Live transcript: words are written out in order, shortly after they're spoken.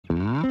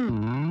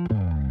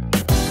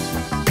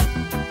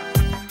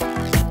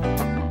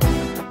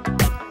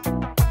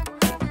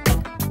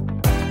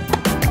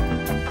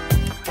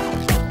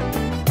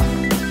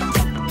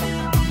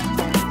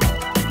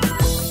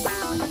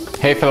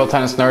Hey fellow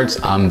tennis nerds,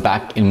 I'm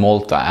back in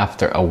Malta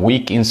after a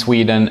week in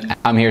Sweden.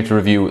 I'm here to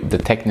review the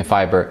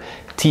Tecnifibre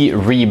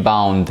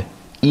T-Rebound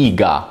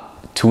Iga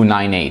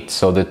 298.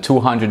 So the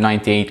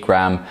 298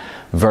 gram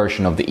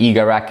version of the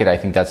Iga racket. I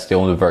think that's the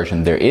only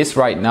version there is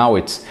right now.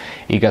 It's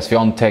Iga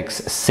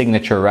Swiatek's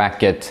signature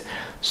racket.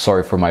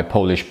 Sorry for my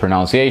Polish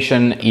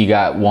pronunciation.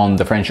 Iga won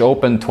the French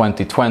Open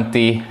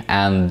 2020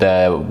 and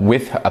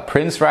with a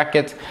Prince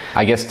racket.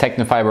 I guess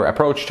Tecnifibre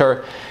approached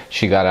her.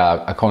 She got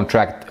a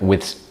contract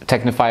with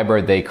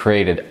Tecnifibre. They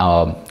created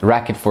a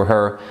racket for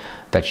her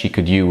that she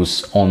could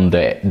use on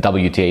the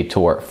WTA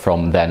tour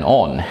from then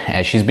on.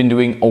 She's been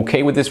doing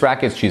okay with this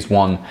racket. She's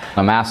won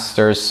a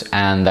Masters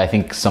and I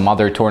think some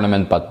other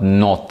tournament, but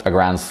not a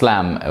Grand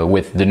Slam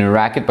with the new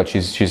racket, but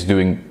she's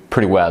doing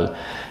pretty well.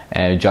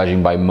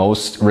 Judging by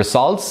most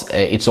results.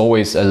 It's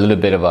always a little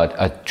bit of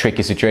a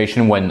tricky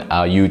situation when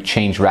you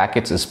change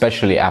rackets,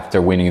 especially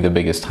after winning the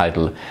biggest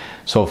title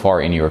so far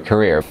in your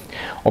career.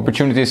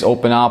 Opportunities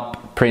open up.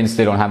 Prince,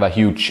 they don't have a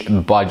huge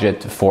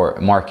budget for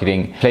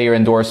marketing player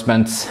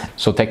endorsements,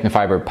 so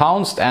Tecnifibre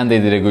pounced and they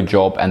did a good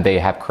job and they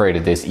have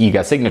created this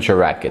Iga signature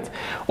racket.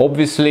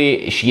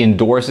 Obviously she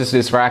endorses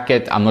this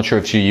racket. I'm not sure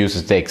if she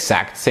uses the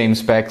exact same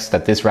specs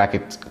that this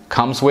racket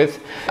comes with.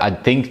 I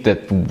think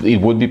that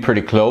it would be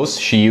pretty close.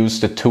 She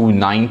used the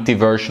 290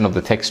 version of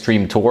the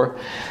Tecnifibre Tour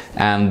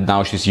and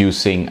now she's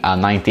using a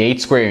 98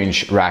 square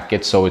inch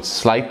racket, so it's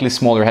slightly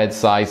smaller head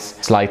size,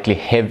 slightly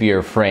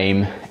heavier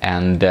frame,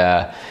 and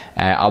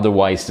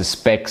otherwise the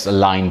specs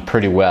align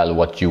pretty well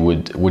what you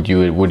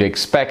would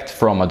expect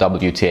from a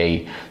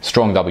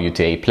strong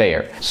WTA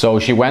player. So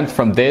she went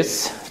from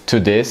this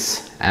to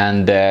this,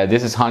 and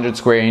this is 100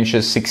 square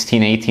inches,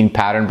 16-18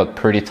 pattern, but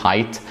pretty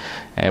tight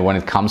when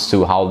it comes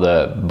to how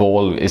the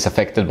ball is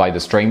affected by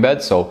the string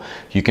bed, so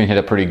you can hit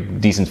a pretty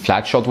decent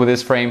flat shot with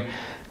this frame,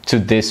 to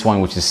this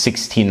one, which is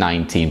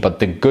 16-19. But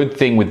the good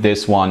thing with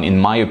this one, in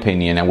my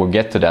opinion, and we'll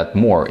get to that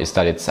more, is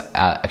that it's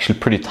actually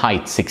pretty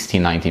tight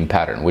 16-19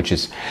 pattern, which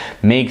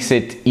makes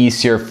it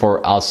easier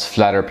for us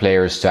flatter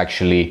players to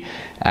actually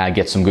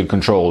get some good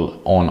control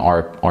on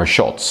our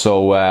shots.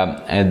 So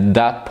and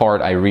that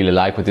part I really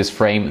like with this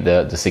frame,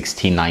 the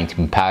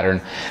 16-19 pattern.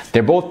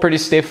 They're both pretty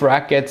stiff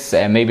rackets,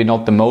 maybe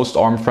not the most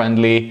arm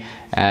friendly.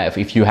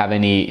 If you have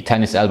any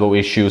tennis elbow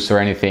issues or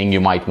anything,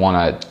 you might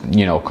want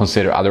to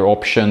consider other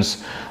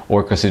options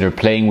or consider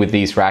playing with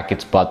these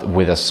rackets but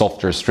with a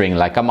softer string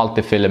like a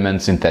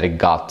multi-filament synthetic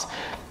gut,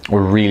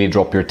 or really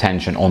drop your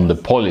tension on the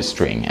poly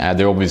string.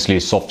 There are obviously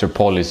softer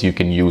polys you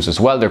can use as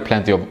well. There are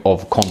plenty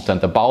of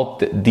content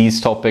about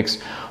these topics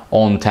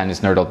on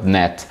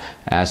tennisnerd.net,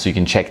 so you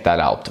can check that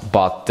out.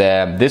 But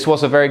this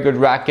was a very good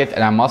racket,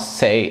 and I must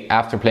say,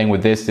 after playing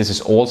with this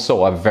is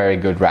also a very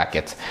good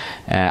racket.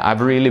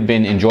 I've really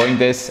been enjoying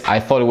this. I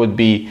thought it would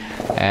be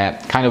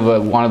kind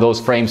of one of those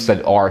frames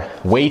that are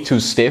way too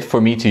stiff for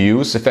me to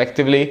use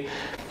effectively.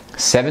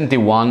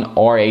 71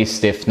 RA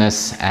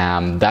stiffness,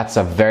 that's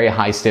a very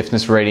high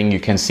stiffness rating. You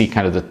can see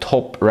kind of the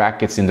top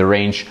rackets in the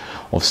range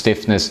of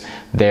stiffness.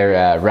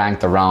 They're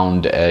ranked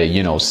around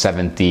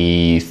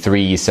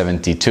 73,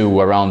 72,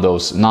 around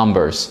those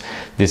numbers.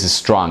 This is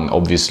strung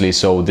obviously,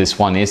 so this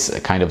one is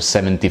kind of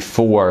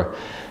 74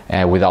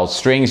 without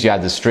strings. You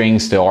add the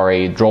strings, the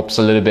RA drops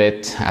a little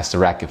bit as the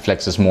racket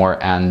flexes more,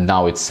 and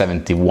now it's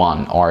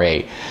 71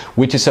 RA,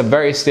 which is a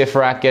very stiff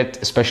racket,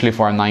 especially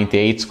for a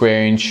 98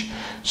 square inch.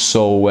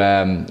 So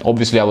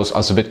obviously I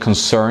was a bit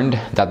concerned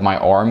that my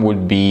arm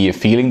would be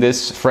feeling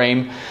this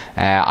frame.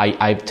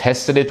 I've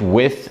tested it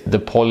with the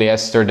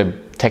polyester, the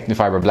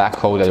Tecnifibre Black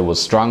Coat that it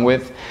was strung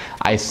with.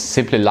 I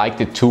simply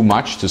liked it too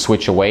much to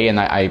switch away, and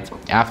I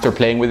after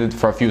playing with it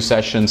for a few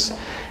sessions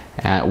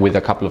with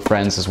a couple of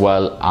friends as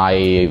well,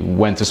 I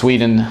went to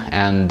Sweden,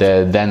 and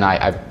then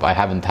I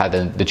haven't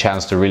had the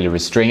chance to really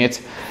restring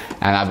it,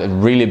 and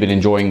I've really been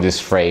enjoying this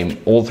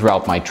frame all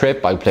throughout my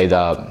trip. I played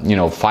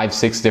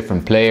 5-6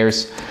 different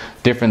players,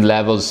 different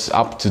levels,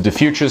 up to the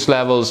futures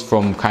levels,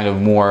 from kind of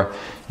more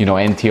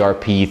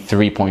NTRP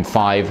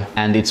 3.5,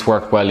 and it's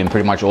worked well in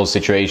pretty much all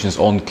situations,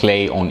 on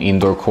clay, on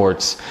indoor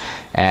courts,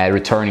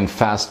 returning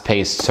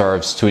fast-paced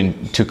serves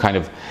to kind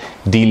of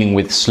dealing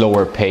with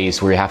slower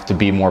pace where you have to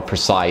be more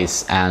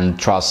precise and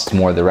trust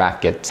more the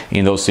racket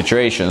in those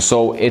situations.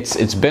 So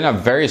it's been a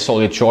very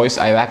solid choice.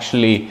 I've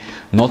actually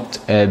not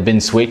been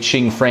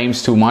switching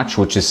frames too much,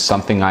 which is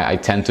something I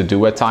tend to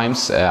do at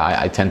times.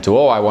 I tend to,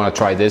 I want to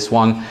try this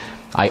one.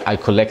 I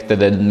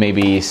collected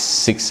maybe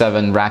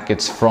 6-7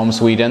 rackets from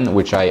Sweden,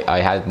 which I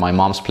had at my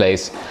mom's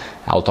place.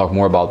 I'll talk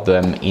more about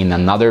them in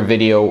another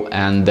video,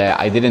 and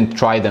I didn't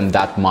try them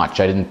that much.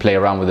 I didn't play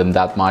around with them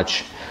that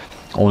much.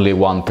 Only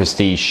one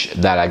Prestige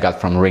that I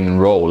got from Ring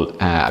and Roll,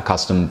 a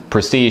custom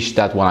Prestige.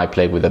 That one I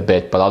played with a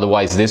bit, but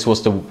otherwise this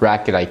was the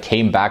racket I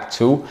came back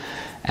to,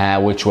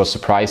 which was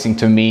surprising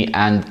to me.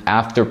 And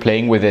after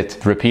playing with it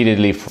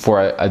repeatedly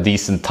for a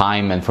decent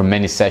time and for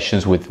many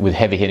sessions with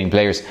heavy hitting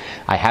players,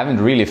 I haven't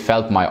really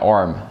felt my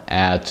arm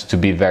to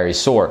be very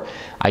sore.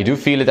 I do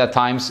feel it at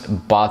times,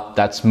 but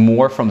that's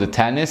more from the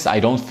tennis. I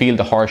don't feel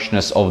the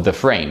harshness of the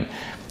frame.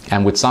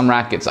 And with some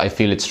rackets I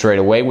feel it straight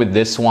away. With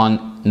this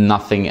one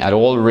nothing at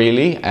all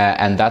really,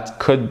 and that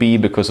could be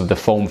because of the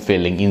foam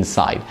filling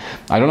inside.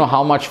 I don't know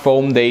how much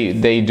foam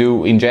they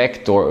do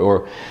inject,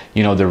 or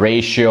you know, the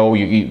ratio.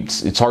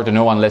 It's hard to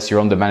know unless you're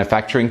on the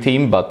manufacturing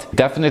team, but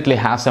definitely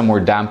has a more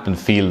dampened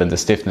feel than the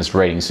stiffness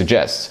rating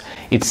suggests.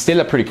 It's still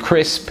a pretty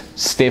crisp,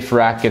 stiff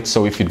racket,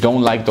 so if you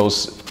don't like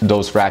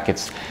those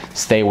rackets,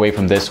 stay away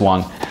from this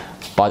one.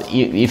 But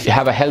if you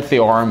have a healthy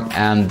arm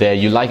and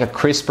you like a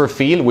crisper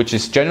feel, which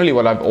is generally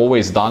what I've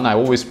always done, I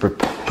always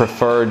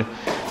preferred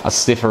a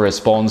stiffer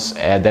response.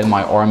 Then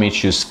my arm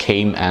issues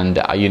came,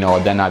 and you know,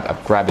 then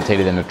I've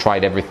gravitated and I've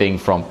tried everything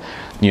from,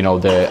 you know,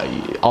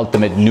 the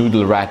ultimate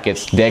noodle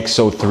rackets, the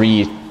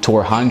XO3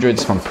 Tour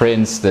 100s from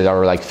Prince that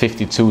are like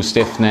 52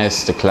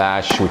 stiffness, the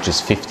Clash, which is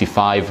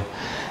 55.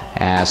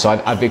 So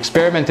I've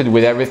experimented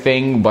with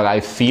everything, but I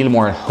feel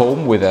more at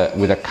home with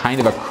a kind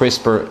of a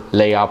crisper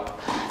layup,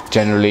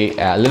 generally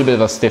a little bit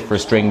of a stiffer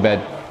string bed,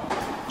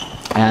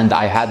 and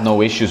I had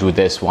no issues with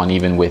this one,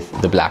 even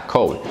with the black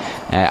coat.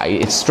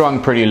 It's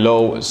strung pretty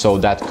low, so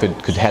that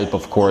could help,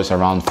 of course,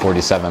 around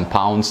 47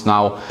 pounds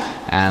now,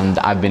 and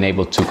I've been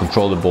able to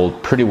control the ball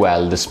pretty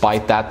well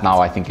despite that. Now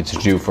I think it's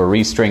due for a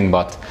restring,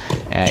 but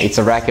it's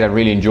a racket I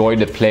really enjoy.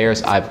 The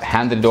players I've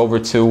handed it over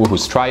to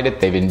who's tried it,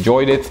 they've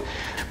enjoyed it.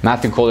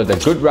 Matthew called it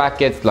a good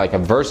racket, like a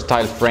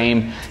versatile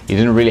frame. He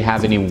didn't really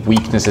have any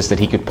weaknesses that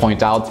he could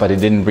point out, but it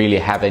didn't really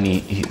have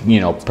any, you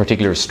know,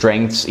 particular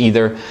strengths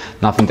either.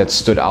 Nothing that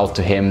stood out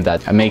to him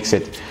that makes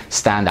it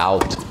stand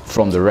out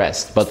from the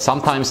rest. But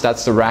sometimes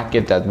that's the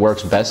racket that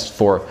works best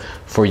for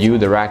you,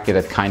 the racket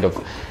that kind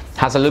of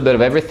has a little bit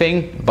of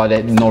everything,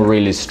 but no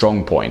really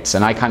strong points.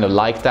 And I kind of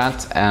like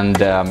that. And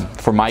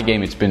for my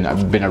game, it's been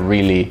a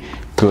really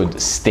good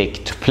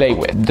stick to play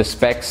with. The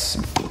specs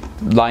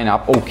line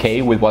up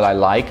okay with what I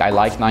like. I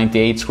like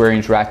 98 square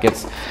inch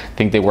rackets. I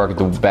think they work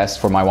the best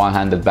for my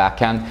one-handed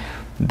backhand.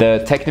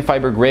 The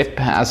Tecnifibre grip,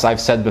 as I've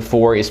said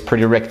before, is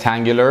pretty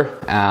rectangular.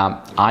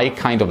 I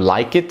kind of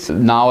like it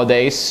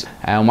nowadays.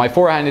 My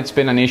forehand, it's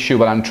been an issue,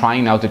 but I'm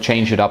trying now to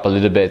change it up a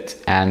little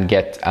bit and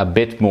get a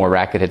bit more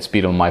racket head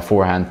speed on my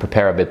forehand,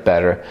 prepare a bit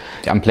better.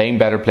 I'm playing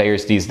better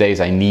players these days.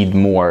 I need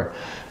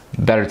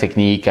better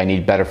technique, I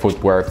need better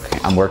footwork.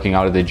 I'm working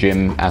out of the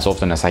gym as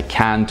often as I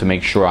can to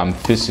make sure I'm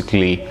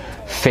physically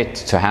fit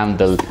to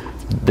handle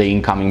the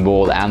incoming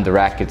ball and the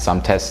rackets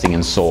I'm testing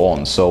and so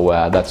on. So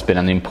that's been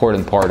an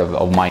important part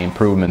of my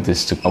improvement,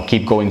 is to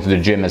keep going to the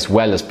gym as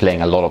well as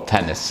playing a lot of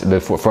tennis.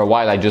 For a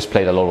while I just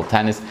played a lot of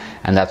tennis,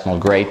 and that's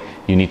not great.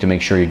 You need to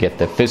make sure you get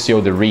the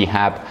physio, the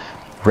rehab,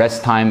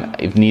 rest time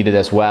if needed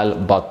as well,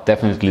 but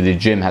definitely the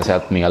gym has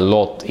helped me a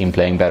lot in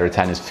playing better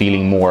tennis,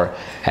 feeling more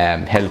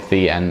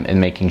healthy, and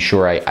making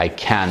sure I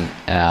can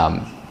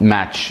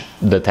match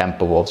the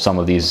tempo of some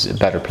of these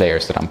better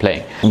players that I'm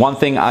playing. One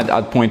thing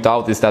I'd point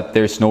out is that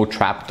there's no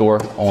trapdoor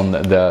on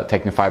the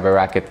Tecnifibre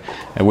racket,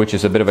 which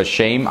is a bit of a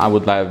shame. I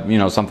would like, you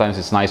know, sometimes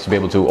it's nice to be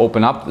able to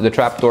open up the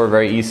trapdoor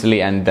very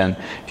easily, and then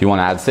if you want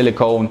to add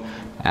silicone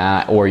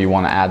or you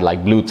want to add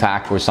like blue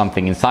tack or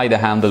something inside the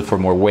handle for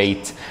more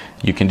weight,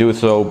 you can do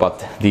so,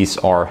 but these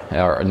are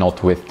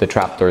not with the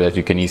trapdoor that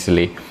you can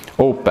easily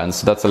open.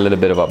 So that's a little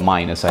bit of a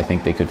minus. I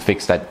think they could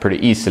fix that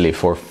pretty easily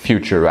for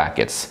future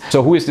rackets.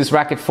 So who is this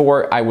racket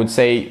for? I would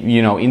say,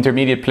 you know,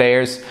 intermediate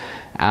players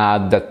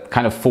that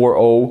kind of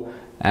 4-0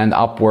 and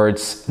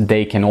upwards,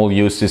 they can all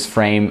use this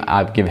frame.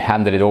 I've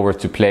handed it over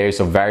to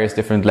players of various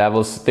different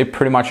levels. They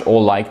pretty much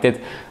all liked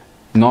it.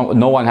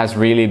 No one has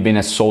really been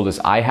as sold as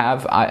I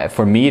have.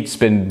 For me, it's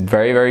been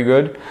very, very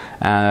good.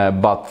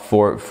 But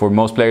for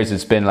most players,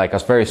 it's been like a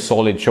very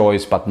solid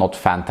choice, but not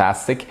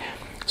fantastic.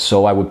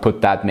 So I would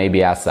put that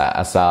maybe as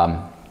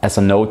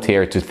a note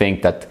here, to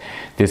think that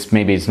this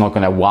maybe it's not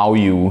going to wow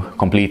you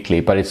completely,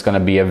 but it's going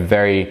to be a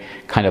very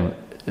kind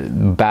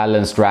of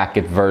balanced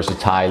racket,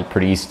 versatile,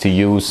 pretty easy to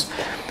use.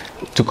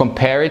 To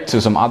compare it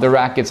to some other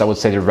rackets, I would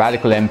say the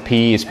Radical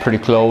MP is pretty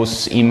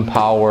close in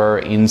power,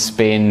 in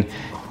spin,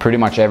 pretty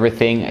much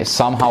everything.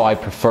 Somehow I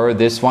prefer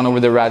this one over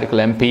the Radical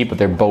MP, but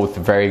they're both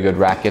very good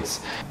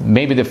rackets.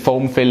 Maybe the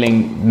foam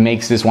filling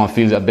makes this one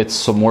feel a bit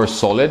more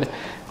solid,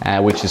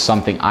 which is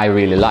something I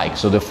really like.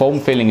 So the foam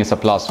filling is a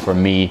plus for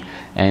me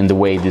in the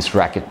way this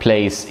racket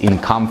plays, in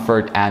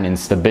comfort and in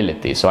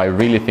stability. So I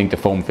really think the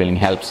foam filling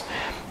helps.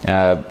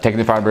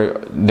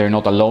 Tecnifibre, they're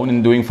not alone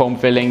in doing foam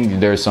filling.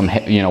 There's some,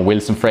 you know,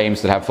 Wilson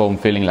frames that have foam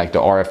filling, like the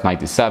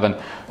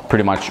RF97.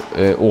 Pretty much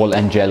all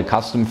NGL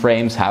custom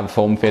frames have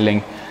foam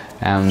filling.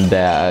 And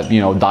you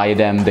know,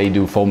 Diadem, they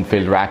do foam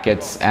filled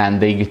rackets,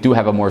 and they do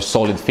have a more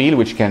solid feel,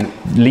 which can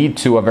lead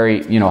to a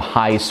very, you know,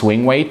 high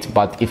swing weight.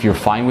 But if you're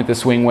fine with the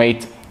swing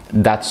weight,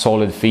 that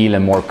solid feel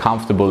and more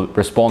comfortable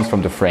response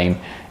from the frame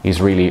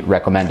is really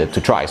recommended to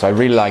try. So I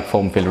really like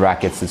foam filled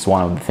rackets. It's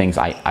one of the things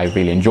I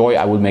really enjoy.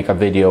 I will make a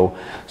video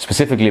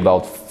specifically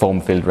about foam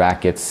filled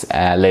rackets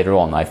later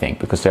on, I think,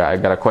 because I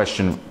got a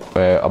question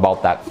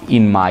about that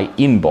in my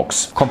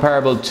inbox.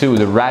 Comparable to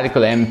the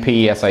Radical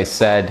MP, as I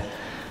said,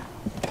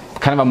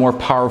 kind of a more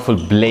powerful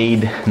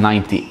blade,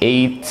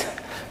 98.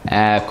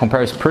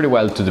 Compares pretty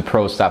well to the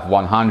Pro Staff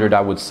 100,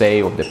 I would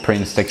say, or the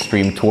Prince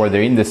Extreme Tour.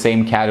 They're in the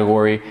same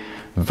category.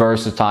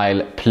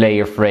 versatile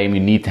player frame.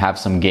 You need to have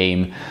some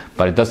game,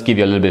 but it does give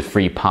you a little bit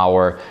free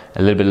power,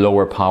 a little bit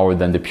lower power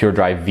than the Pure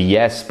Drive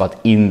VS, but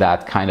in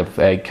that kind of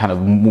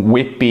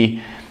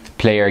whippy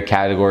player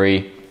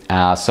category.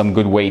 Some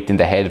good weight in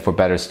the head for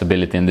better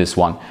stability in this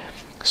one.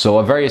 So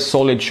a very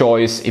solid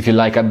choice if you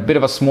like a bit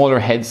of a smaller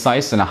head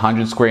size than a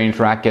 100 square inch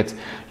racket.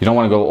 You don't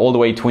want to go all the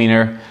way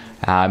tweener.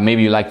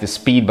 Maybe you like the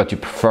speed, but you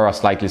prefer a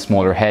slightly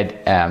smaller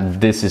head.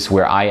 This is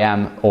where I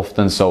am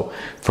often, so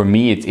for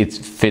me it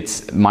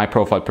fits my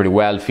profile pretty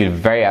well. Feel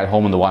very at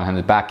home on the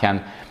one-handed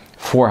backhand.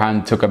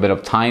 Forehand took a bit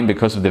of time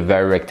because of the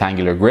very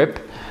rectangular grip,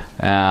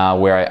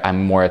 where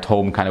I'm more at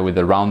home kind of with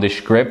the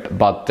roundish grip,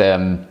 but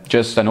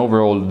just an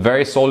overall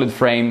very solid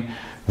frame.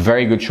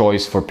 Very good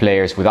choice for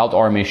players without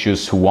arm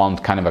issues who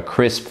want kind of a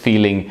crisp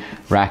feeling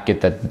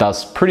racket that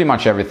does pretty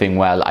much everything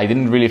well. I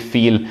didn't really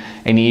feel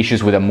any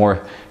issues with a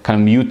more kind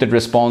of muted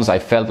response. I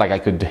felt like I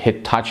could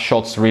hit touch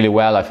shots really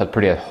well. I felt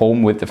pretty at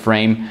home with the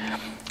frame.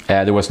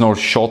 There was no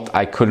shot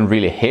I couldn't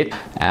really hit.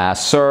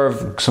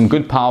 Serve, some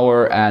good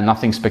power,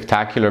 nothing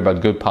spectacular,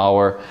 but good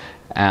power.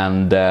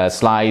 And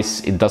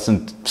slice, it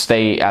doesn't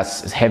stay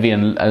as heavy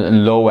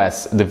and low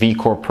as the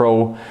V-Core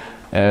Pro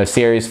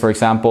series, for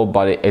example,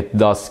 but it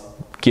does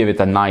give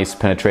it a nice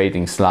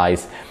penetrating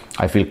slice.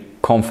 I feel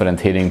confident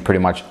hitting pretty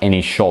much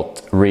any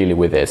shot really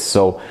with this.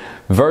 So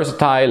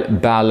versatile,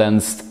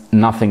 balanced,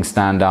 nothing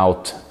stand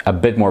out, a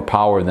bit more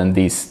power than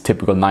these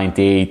typical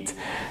 98s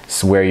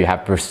where you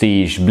have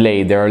Prestige,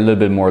 Blade. They're a little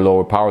bit more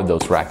lower power,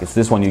 those rackets.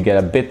 This one you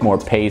get a bit more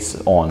pace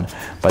on,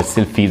 but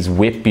still feels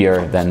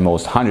whippier than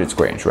most 100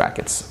 square inch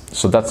rackets.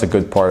 So that's a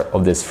good part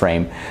of this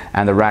frame.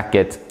 And the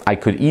racket I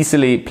could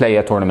easily play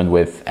a tournament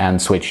with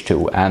and switch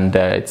to, and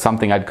it's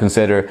something I'd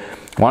consider.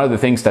 One of the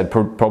things that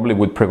probably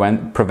would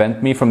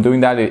prevent me from doing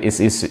that is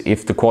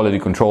if the quality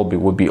control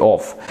would be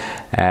off.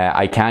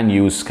 I can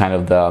use kind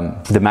of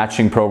the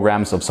matching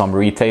programs of some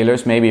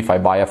retailers, maybe if I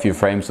buy a few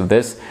frames of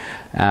this,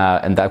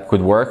 and that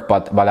could work,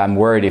 but I'm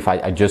worried if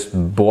I just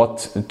bought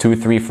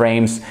 2-3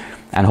 frames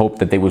and hope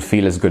that they would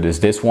feel as good as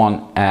this one,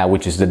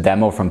 which is the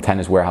demo from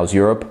Tennis Warehouse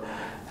Europe,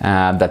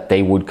 that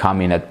they would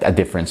come in at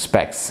different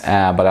specs.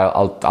 But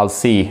I'll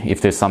see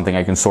if there's something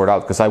I can sort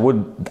out, because I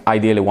would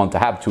ideally want to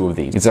have 2 of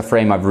these. It's a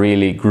frame I've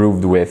really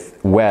grooved with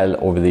well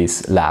over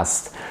these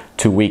last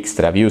 2 weeks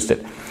that I've used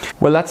it.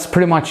 Well, that's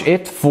pretty much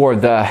it for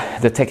the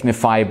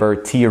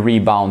Tecnifibre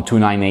T-Rebound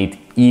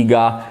 298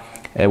 Iga.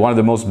 One of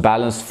the most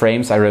balanced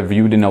frames I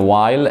reviewed in a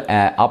while,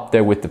 up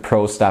there with the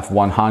Pro Staff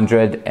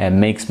 100,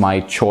 makes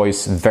my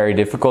choice very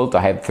difficult.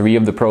 I have 3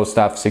 of the Pro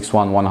Staff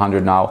 61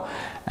 100 now,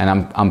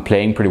 and I'm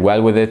playing pretty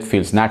well with it.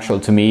 Feels natural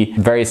to me.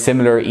 Very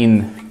similar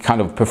in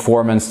kind of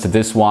performance to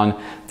this one.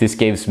 This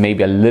gives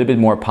maybe a little bit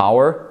more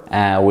power,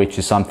 which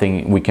is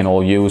something we can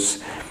all use.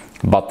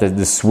 But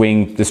the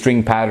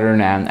string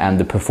pattern and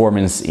the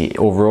performance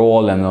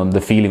overall and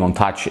the feeling on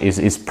touch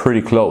is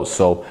pretty close.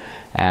 So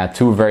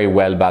 2 very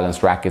well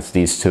balanced rackets,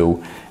 these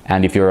 2.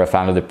 And if you're a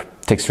fan of the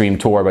Extreme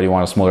Tour but you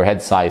want a smaller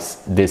head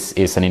size, this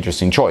is an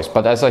interesting choice.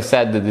 But as I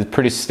said, it's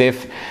pretty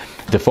stiff.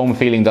 The foam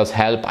feeling does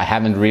help. I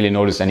haven't really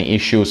noticed any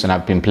issues, and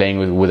I've been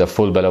playing with a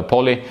full bed of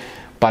poly.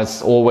 But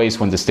as always,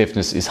 when the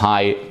stiffness is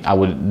high, I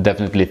would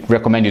definitely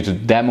recommend you to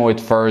demo it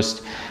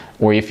first.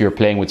 Or if you're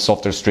playing with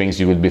softer strings,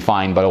 you would be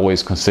fine, but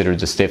always consider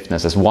the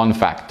stiffness as one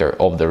factor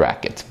of the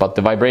racket. But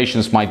the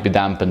vibrations might be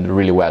dampened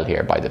really well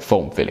here by the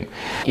foam filling.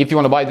 If you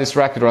want to buy this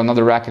racket or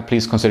another racket,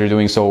 please consider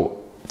doing so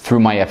through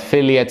my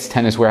affiliates,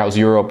 Tennis Warehouse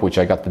Europe, which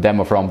I got the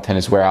demo from,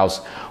 Tennis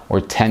Warehouse,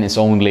 or Tennis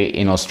Only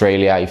in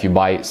Australia. If you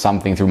buy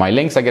something through my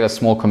links, I get a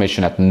small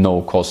commission at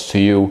no cost to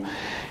you.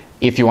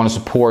 If you want to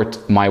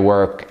support my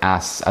work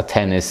as a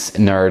tennis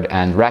nerd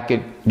and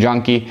racket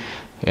junkie,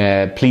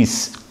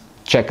 please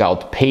check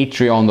out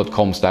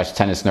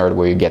patreon.com/tennisnerd,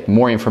 where you get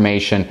more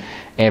information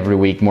every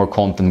week, more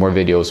content, more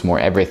videos, more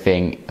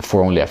everything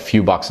for only a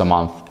few bucks a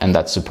month, and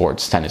that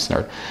supports Tennis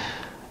Nerd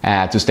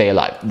to stay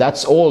alive.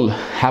 That's all.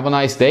 Have a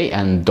nice day,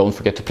 and don't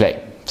forget to play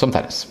some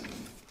tennis.